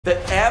The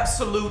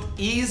absolute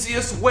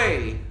easiest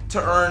way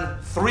to earn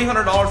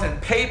 $300 in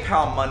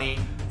PayPal money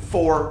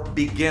for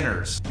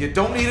beginners. You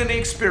don't need any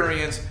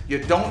experience, you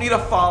don't need a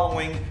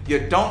following,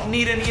 you don't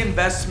need any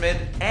investment,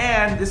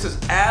 and this is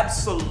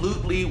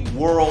absolutely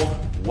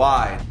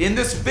worldwide. In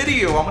this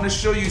video, I'm going to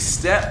show you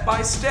step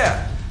by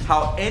step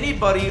how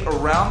anybody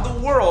around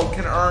the world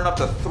can earn up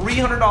to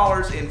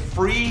 $300 in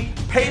free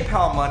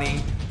PayPal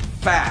money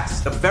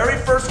fast. The very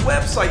first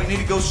website you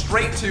need to go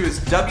straight to is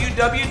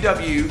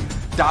www.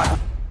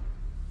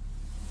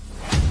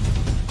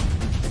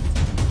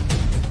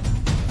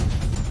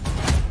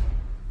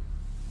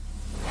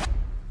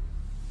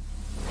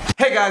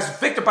 Hey guys,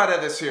 Victor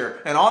Paredes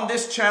here, and on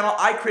this channel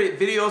I create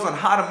videos on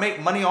how to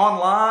make money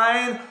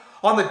online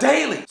on the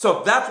daily. So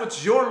if that's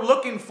what you're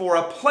looking for,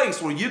 a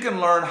place where you can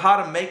learn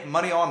how to make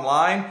money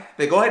online,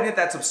 then go ahead and hit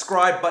that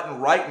subscribe button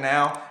right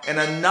now and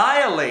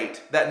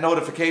annihilate that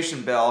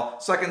notification bell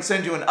so I can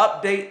send you an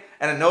update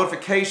and a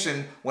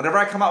notification whenever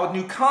I come out with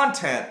new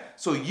content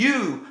so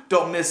you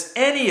don't miss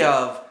any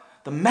of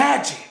the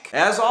magic.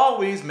 As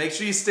always, make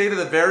sure you stay to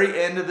the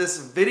very end of this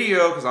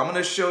video because I'm going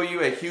to show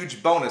you a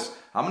huge bonus.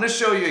 I'm going to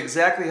show you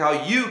exactly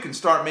how you can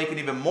start making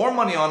even more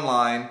money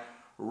online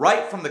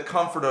right from the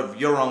comfort of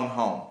your own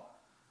home.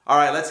 All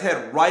right, let's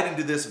head right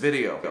into this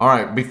video. All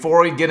right,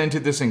 before we get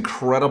into this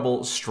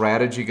incredible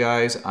strategy,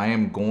 guys, I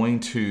am going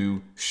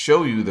to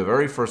show you the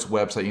very first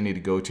website you need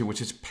to go to,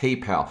 which is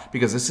PayPal,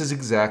 because this is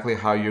exactly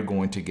how you're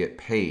going to get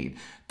paid,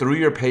 through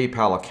your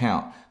PayPal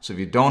account. So if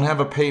you don't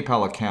have a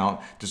PayPal account,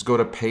 just go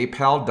to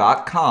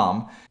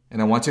paypal.com,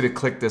 and I want you to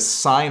click this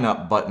sign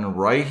up button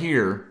right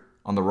here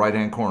on the right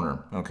hand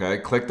corner. Okay,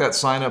 click that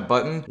sign up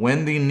button.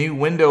 When the new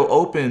window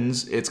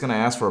opens, it's going to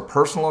ask for a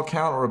personal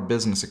account or a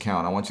business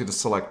account. I want you to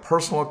select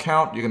personal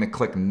account. You're going to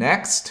click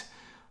next.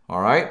 All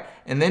right,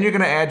 and then you're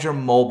going to add your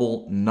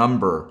mobile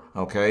number.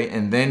 Okay,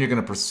 and then you're going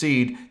to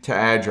proceed to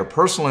add your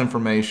personal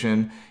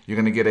information. You're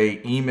going to get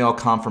an email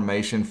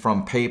confirmation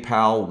from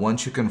PayPal.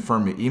 Once you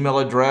confirm your email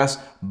address,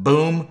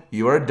 boom,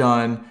 you are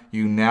done.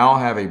 You now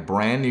have a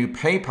brand new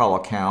PayPal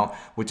account,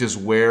 which is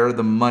where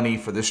the money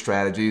for this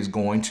strategy is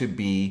going to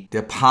be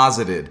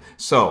deposited.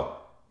 So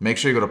make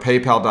sure you go to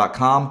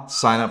paypal.com,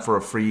 sign up for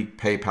a free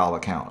PayPal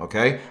account,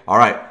 okay? All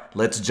right,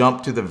 let's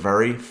jump to the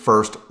very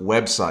first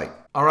website.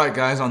 All right,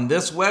 guys, on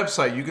this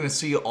website, you're going to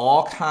see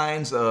all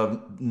kinds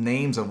of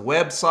names of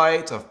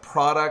websites, of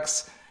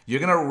products. You're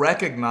going to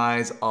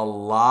recognize a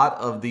lot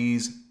of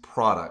these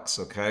products,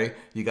 okay?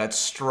 You got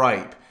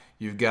Stripe,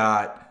 you've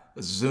got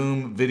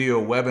Zoom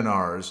video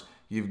webinars,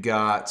 you've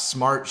got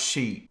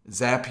Smartsheet,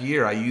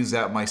 Zapier, I use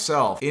that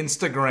myself,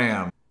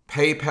 Instagram,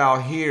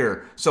 PayPal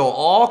here. So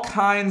all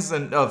kinds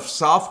of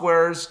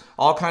softwares,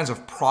 all kinds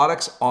of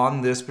products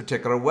on this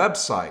particular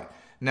website.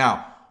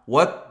 Now,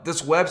 what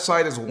this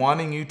website is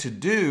wanting you to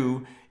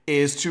do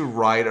is to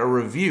write a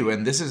review,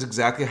 and this is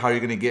exactly how you're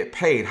going to get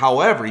paid.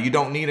 However, you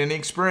don't need any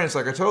experience,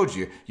 like I told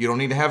you. You don't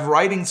need to have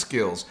writing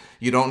skills.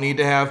 You don't even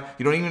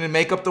need to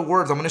make up the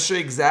words. I'm going to show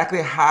you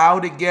exactly how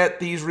to get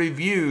these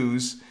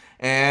reviews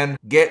and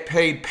get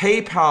paid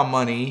PayPal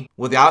money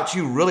without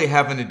you really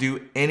having to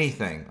do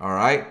anything, all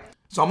right?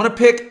 So I'm going to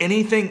pick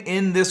anything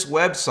in this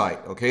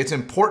website, okay? It's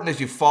important that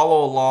you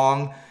follow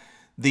along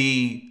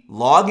the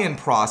login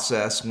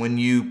process when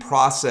you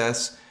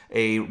process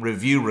a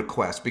review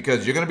request,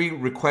 because you're going to be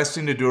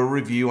requesting to do a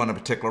review on a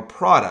particular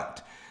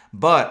product.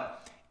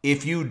 But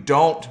if you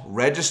don't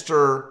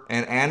register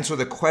and answer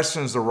the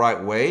questions the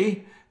right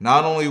way,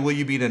 not only will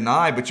you be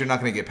denied, but you're not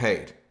going to get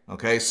paid.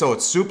 Okay, so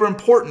it's super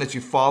important that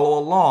you follow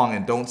along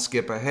and don't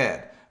skip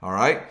ahead. All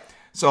right,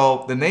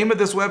 so the name of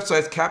this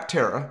website is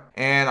Capterra,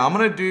 and I'm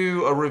going to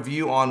do a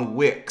review on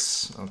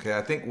Wix. Okay,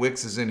 I think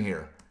Wix is in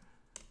here.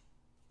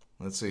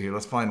 Let's see here.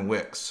 Let's find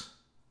Wix.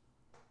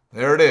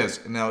 There it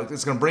is. Now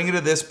it's going to bring you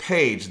to this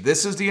page.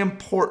 This is the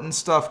important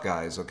stuff,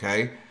 guys,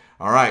 okay?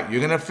 All right, you're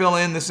going to fill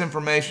in this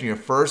information, your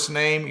first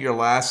name, your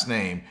last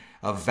name,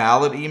 a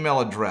valid email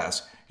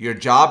address, your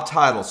job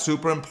title,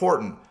 super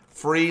important,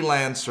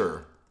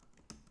 freelancer,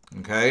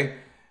 okay?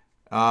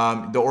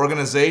 The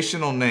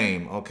organizational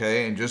name,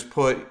 okay? And just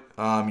put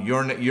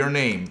your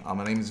name.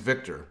 My name is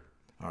Victor,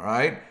 all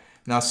right?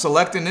 Now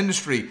select an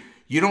industry.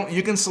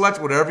 You can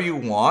select whatever you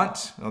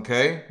want,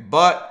 okay?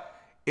 But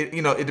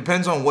it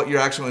depends on what your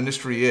actual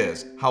industry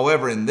is.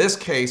 However, in this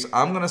case,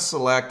 I'm going to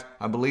select,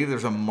 I believe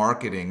there's a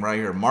marketing right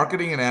here,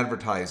 marketing and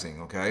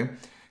advertising, okay?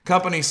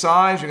 Company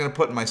size, you're going to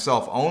put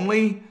myself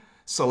only,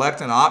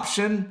 select an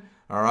option,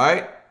 all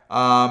right?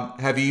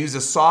 Have you used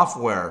a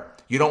software?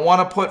 You don't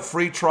want to put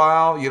free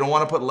trial, you don't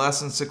want to put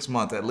less than 6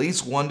 months, at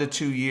least 1 to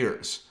 2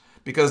 years,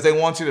 because they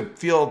want to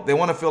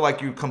feel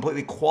like you're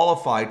completely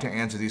qualified to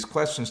answer these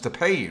questions to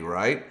pay you,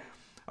 right?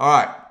 All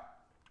right,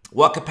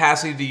 what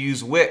capacity to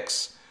use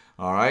Wix?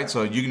 All right,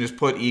 so you can just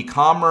put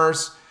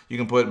e-commerce, you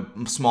can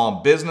put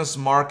small business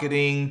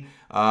marketing.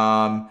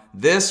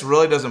 This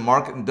really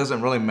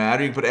doesn't really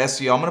matter. You can put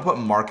SEO. I'm going to put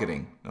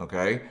marketing,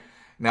 okay?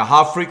 Now,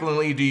 how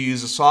frequently do you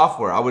use the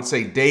software? I would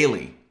say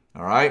daily,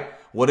 all right?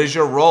 What is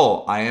your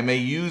role? I am a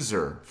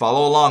user.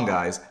 Follow along,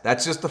 guys.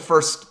 That's just the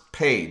first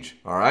page.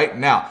 All right,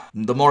 now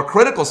the more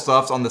critical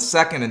stuff's on the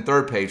second and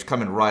third page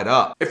coming right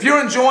up. If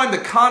you're enjoying the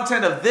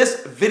content of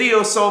this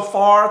video so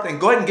far, then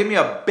go ahead and give me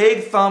a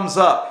big thumbs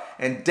up.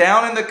 And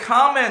down in the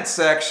comment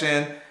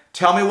section,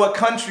 tell me what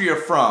country you're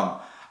from.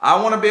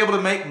 I want to be able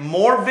to make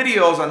more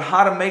videos on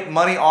how to make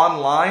money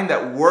online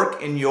that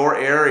work in your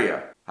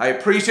area. I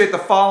appreciate the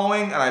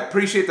following and I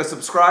appreciate the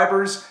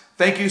subscribers.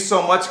 Thank you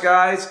so much,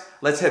 guys.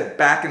 Let's head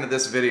back into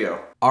this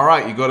video. All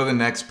right, you go to the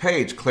next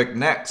page, click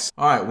next.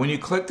 All right, when you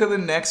click to the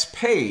next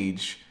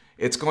page,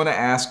 it's going to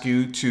ask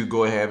you to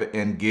go ahead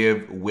and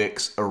give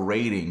Wix a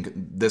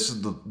rating. This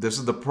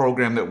is the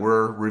program that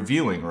we're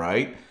reviewing,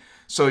 right?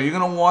 So you're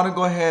going to want to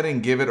go ahead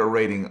and give it a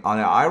rating.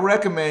 I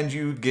recommend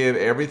you give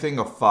everything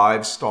a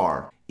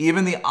 5-star.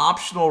 Even the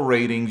optional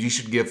ratings you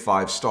should give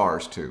 5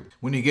 stars to.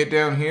 When you get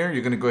down here,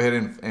 you're going to go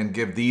ahead and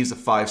give these a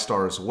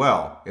 5-star as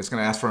well. It's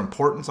going to ask for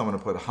importance. I'm going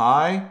to put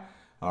high.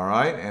 All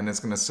right, and it's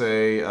going to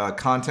say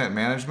content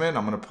management.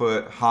 I'm going to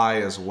put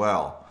high as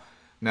well.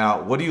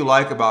 Now, what do you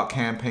like about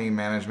campaign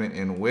management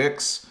in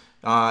Wix?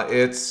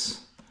 It's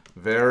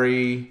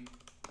very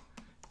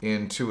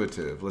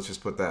intuitive. Let's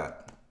just put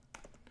that.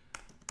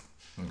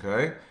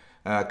 Okay,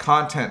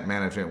 content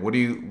management. What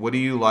do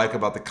you like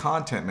about the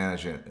content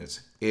management?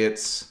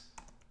 It's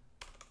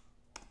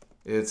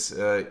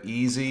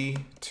easy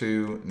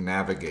to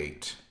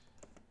navigate.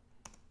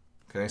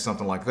 Okay,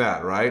 something like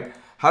that, right?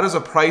 How does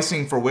the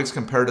pricing for Wix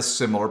compare to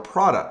similar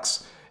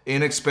products?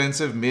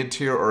 Inexpensive,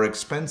 mid-tier, or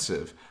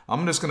expensive?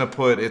 I'm just going to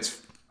put it's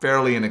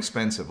fairly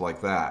inexpensive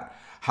like that.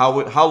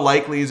 How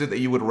likely is it that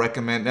you would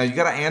recommend? Now, you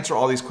got to answer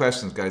all these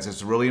questions, guys.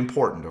 It's really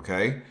important,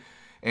 okay?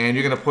 And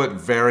you're going to put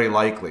very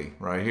likely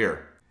right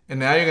here. And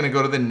now you're going to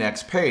go to the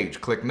next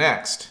page. Click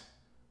next.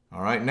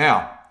 All right,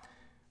 now,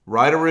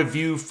 write a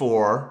review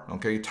for,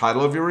 okay,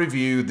 title of your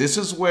review. This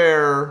is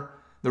where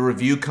the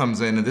review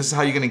comes in, and this is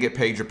how you're going to get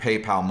paid your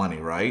PayPal money,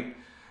 right?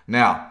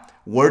 Now,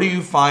 where do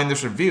you find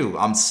this review?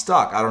 I'm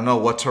stuck. I don't know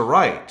what to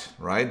write,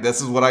 right? This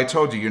is what I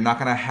told you. You're not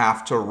going to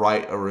have to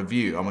write a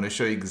review. I'm going to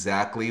show you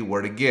exactly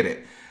where to get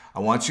it. I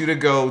want you to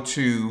go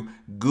to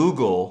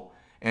Google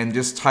and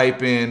just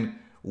type in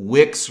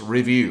Wix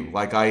review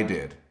like I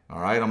did. All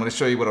right, I'm going to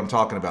show you what I'm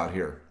talking about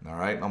here. All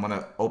right, I'm going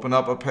to open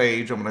up a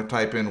page. I'm going to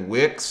type in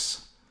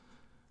Wix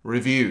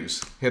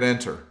reviews. Hit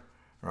enter.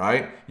 All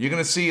right, you're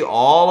going to see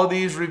all of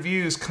these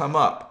reviews come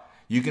up.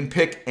 You can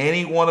pick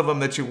any one of them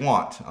that you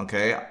want,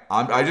 okay?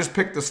 I just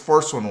picked this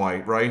first one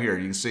right here.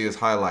 You can see it's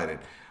highlighted,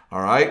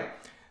 all right?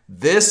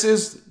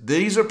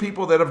 These are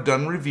people that have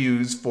done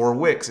reviews for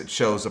Wix. It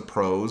shows the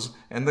pros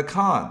and the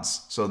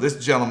cons. So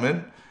this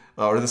gentleman,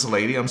 or this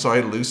lady, I'm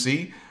sorry,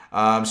 Lucy,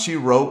 she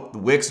wrote,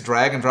 Wix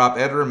drag and drop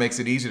editor makes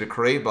it easy to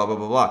create, blah, blah,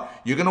 blah, blah.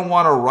 You're gonna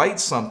wanna write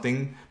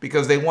something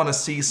because they wanna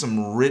see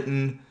some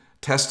written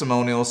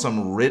testimonial,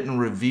 some written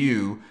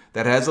review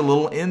that has a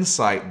little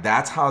insight.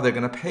 That's how they're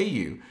gonna pay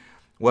you.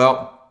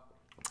 Well,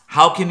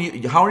 how are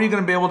you going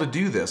to be able to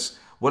do this?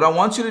 What I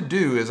want you to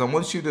do is I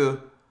want you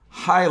to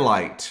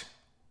highlight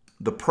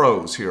the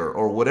pros here,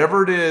 or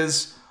whatever it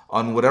is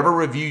on whatever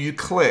review you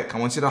click. I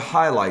want you to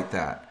highlight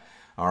that.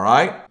 All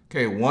right?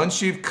 Okay,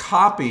 once you've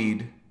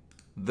copied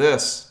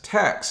this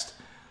text,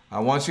 I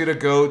want you to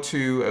go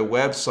to a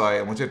website.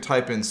 I want you to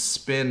type in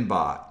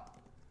SpinBot.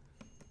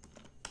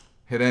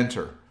 Hit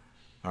enter.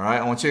 All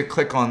right? I want you to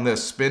click on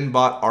this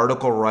SpinBot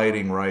article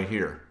writing right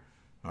here.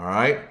 All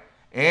right?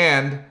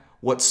 And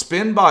what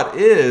SpinBot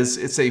is,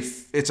 it's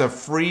a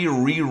free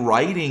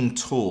rewriting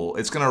tool.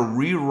 It's going to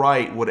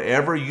rewrite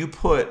whatever you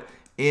put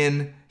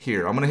in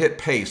here. I'm going to hit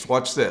paste.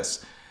 Watch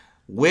this.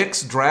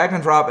 Wix drag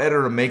and drop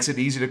editor makes it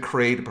easy to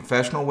create a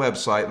professional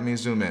website. Let me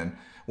zoom in.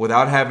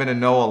 Without having to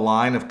know a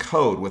line of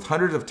code with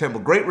hundreds of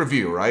templates. Great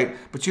review, right?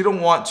 But you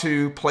don't want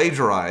to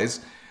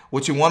plagiarize.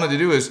 What you wanted to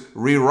do is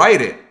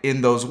rewrite it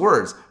in those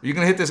words. You're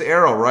going to hit this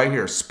arrow right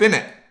here. Spin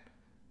it.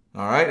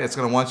 All right, it's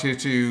going to want you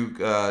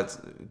to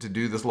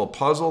do this little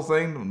puzzle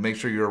thing, make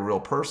sure you're a real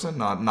person,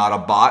 not a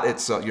bot,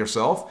 it's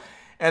yourself.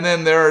 And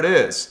then there it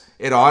is.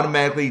 It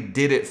automatically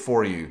did it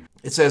for you.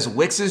 It says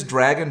Wix's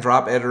drag and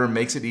drop editor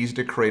makes it easy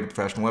to create a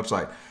professional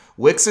website.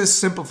 Wix's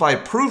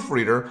simplified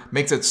proofreader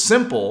makes it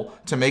simple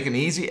to make an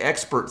easy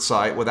expert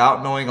site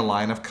without knowing a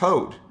line of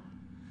code.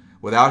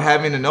 Without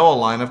having to know a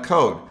line of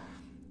code.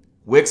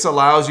 Wix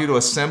allows you to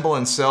assemble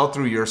and sell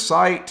through your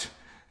site.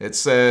 It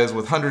says,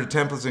 with hundreds of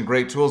templates and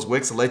great tools,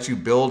 Wix lets you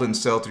build and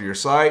sell through your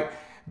site.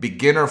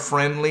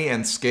 Beginner-friendly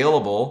and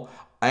scalable.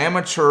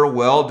 Amateur,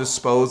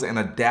 well-disposed, and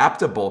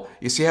adaptable.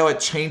 You see how it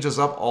changes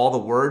up all the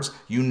words?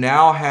 You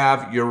now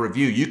have your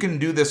review. You can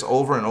do this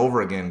over and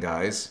over again,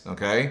 guys,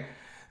 okay?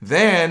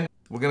 Then,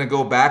 we're going to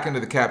go back into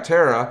the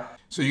Capterra.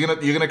 So you're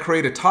gonna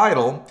create a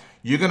title.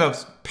 You're going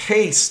to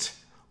paste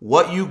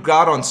what you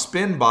got on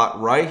SpinBot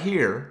right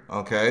here,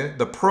 okay?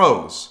 The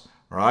pros,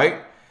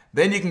 right?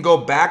 Then you can go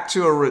back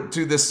to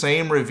the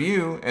same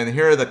review, and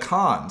here are the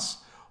cons.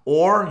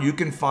 Or you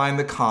can find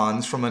the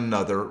cons from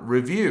another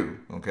review.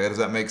 Okay, does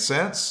that make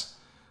sense?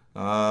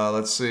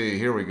 Let's see,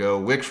 here we go,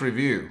 Wix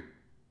review.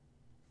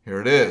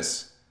 Here it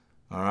is.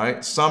 All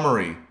right,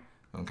 summary.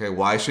 Okay,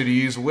 why should you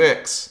use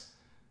Wix?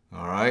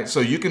 All right,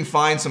 so you can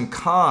find some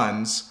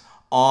cons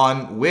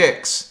on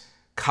Wix,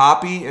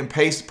 copy and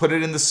paste, put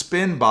it in the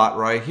spin bot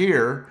right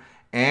here,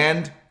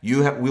 and we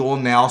will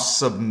now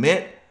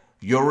submit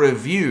your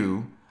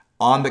review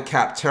on the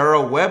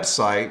Capterra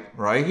website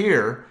right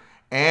here,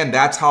 and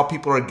that's how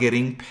people are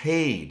getting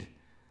paid.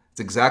 It's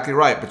exactly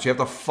right, but you have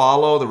to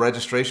follow the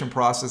registration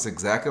process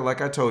exactly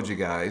like I told you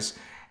guys,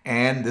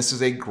 and this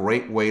is a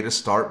great way to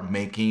start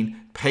making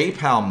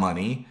PayPal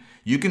money.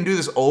 You can do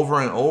this over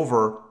and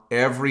over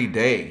every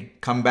day.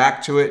 Come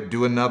back to it,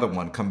 do another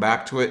one. Come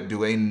back to it,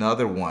 do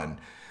another one.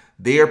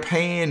 They are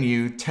paying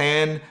you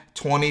 $10,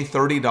 $20,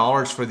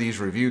 $30 for these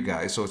review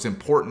guys, so it's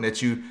important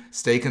that you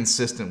stay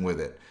consistent with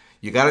it.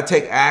 You got to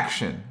take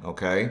action,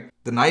 okay?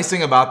 The nice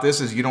thing about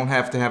this is you don't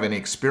have to have any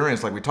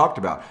experience like we talked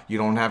about. You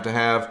don't have to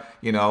have,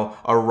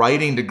 a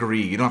writing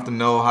degree. You don't have to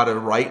know how to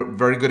write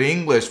very good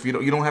English. You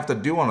don't have to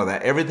do all of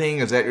that. Everything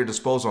is at your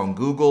disposal on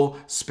Google,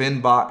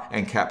 Spinbot,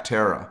 and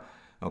Capterra,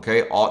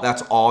 okay?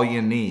 That's all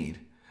you need.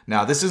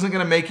 Now, this isn't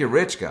going to make you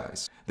rich,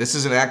 guys. This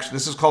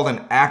is called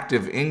an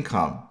active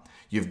income.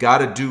 You've got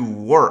to do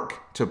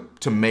work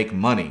to make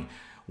money.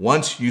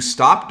 Once you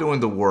stop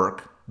doing the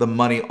work, the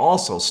money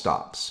also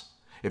stops.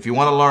 If you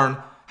want to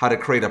learn how to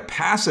create a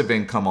passive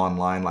income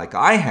online like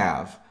I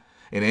have,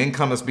 an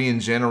income that's being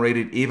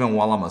generated even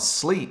while I'm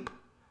asleep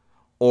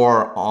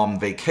or on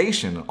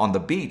vacation on the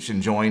beach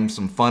enjoying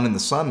some fun in the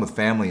sun with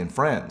family and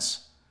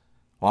friends,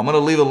 well, I'm going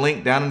to leave a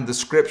link down in the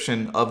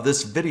description of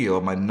this video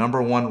of my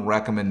 #1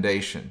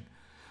 recommendation.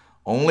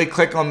 Only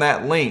click on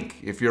that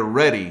link if you're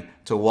ready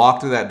to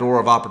walk through that door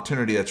of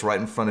opportunity that's right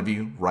in front of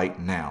you right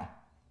now.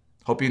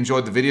 Hope you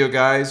enjoyed the video,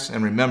 guys,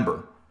 and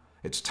remember,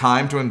 it's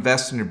time to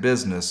invest in your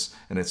business,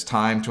 and it's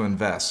time to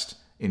invest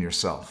in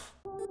yourself.